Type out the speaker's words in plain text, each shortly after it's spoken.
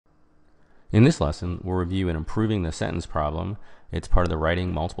In this lesson, we'll review an improving the sentence problem. It's part of the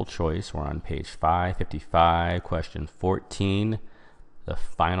writing multiple choice. We're on page 555, question 14, the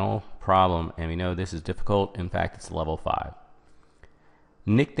final problem, and we know this is difficult. In fact, it's level 5.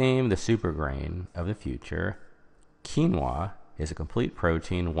 Nickname the super grain of the future. Quinoa is a complete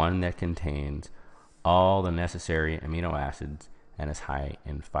protein, one that contains all the necessary amino acids and is high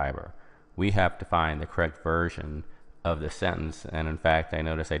in fiber. We have to find the correct version of the sentence, and in fact, I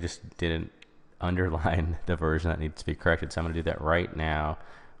noticed I just didn't underline the version that needs to be corrected, so I'm going to do that right now.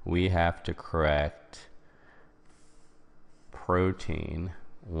 We have to correct protein,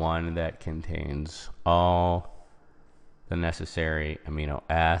 one that contains all the necessary amino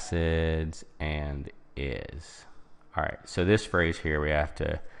acids and is. All right, so this phrase here, we have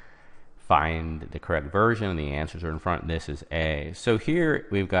to find the correct version, and the answers are in front. This is A. So here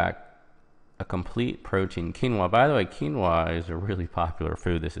we've got a complete protein, quinoa. By the way, quinoa is a really popular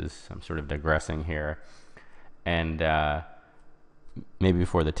food. I'm sort of digressing here, and maybe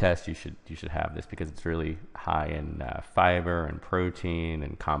before the test you should have this because it's really high in fiber and protein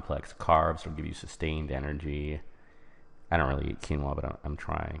and complex carbs. It'll give you sustained energy. I don't really eat quinoa, but I'm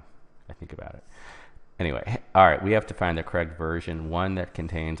trying. I think about it. Anyway, all right, we have to find the correct version, one that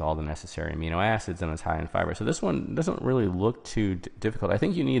contains all the necessary amino acids and is high in fiber. So this one doesn't really look too difficult. I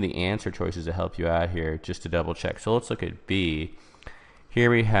think you need the answer choices to help you out here just to double check. So let's look at B. Here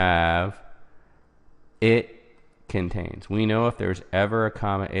we have it contains. We know if there's ever a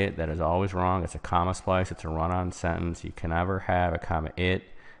comma it, that is always wrong. It's a comma splice. It's a run-on sentence. You can never have a comma it,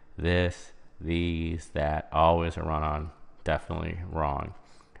 this, these, that. Always a run-on. Definitely wrong.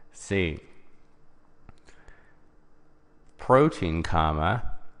 C. Protein,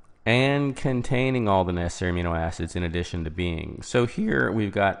 comma, and containing all the necessary amino acids in addition to being. So here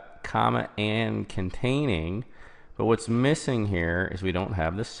we've got comma and containing, but what's missing here is we don't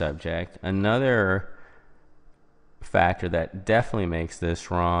have the subject. Another factor that definitely makes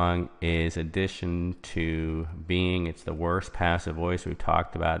this wrong is addition to being. It's the worst passive voice we've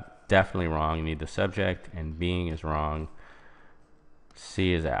talked about. Definitely wrong. You need the subject, and being is wrong.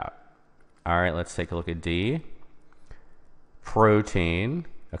 C is out. All right, let's take a look at D. Protein,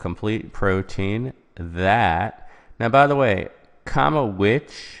 a complete protein, that. Now, by the way, comma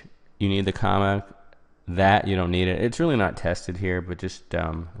which, you need the comma, that you don't need it. It's really not tested here, but just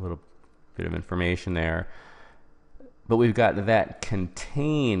a little bit of information there. But we've got that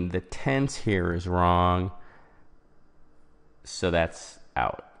contain. The tense here is wrong, so that's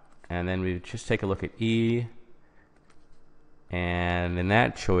out. And then we just take a look at E, and in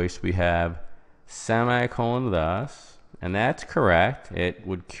that choice we have semicolon thus. And that's correct. It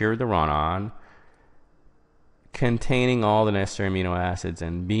would cure the run-on. Containing all the necessary amino acids,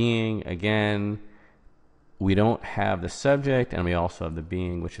 and being, again, we don't have the subject, and we also have the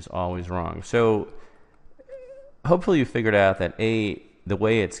being, which is always wrong. So hopefully you figured out that A, the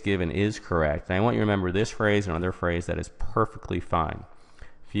way it's given is correct. And I want you to remember this phrase and another phrase that is perfectly fine.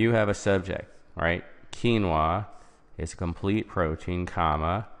 If you have a subject, right, quinoa is a complete protein,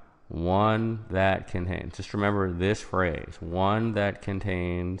 comma, one that contains. Just remember this phrase, one that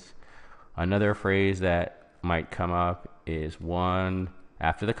contains. Another phrase that might come up is one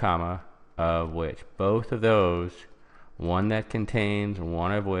after the comma of which. Both of those, one that contains,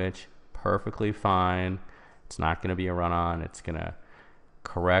 one of which, perfectly fine. It's not going to be a run-on. It's going to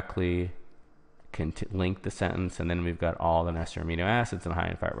correctly link the sentence, and then we've got all the necessary amino acids and high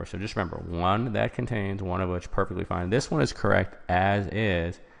in fiber. So just remember, one that contains, one of which, perfectly fine. This one is correct as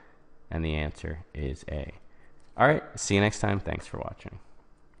is, and the answer is A. All right, see you next time. Thanks for watching.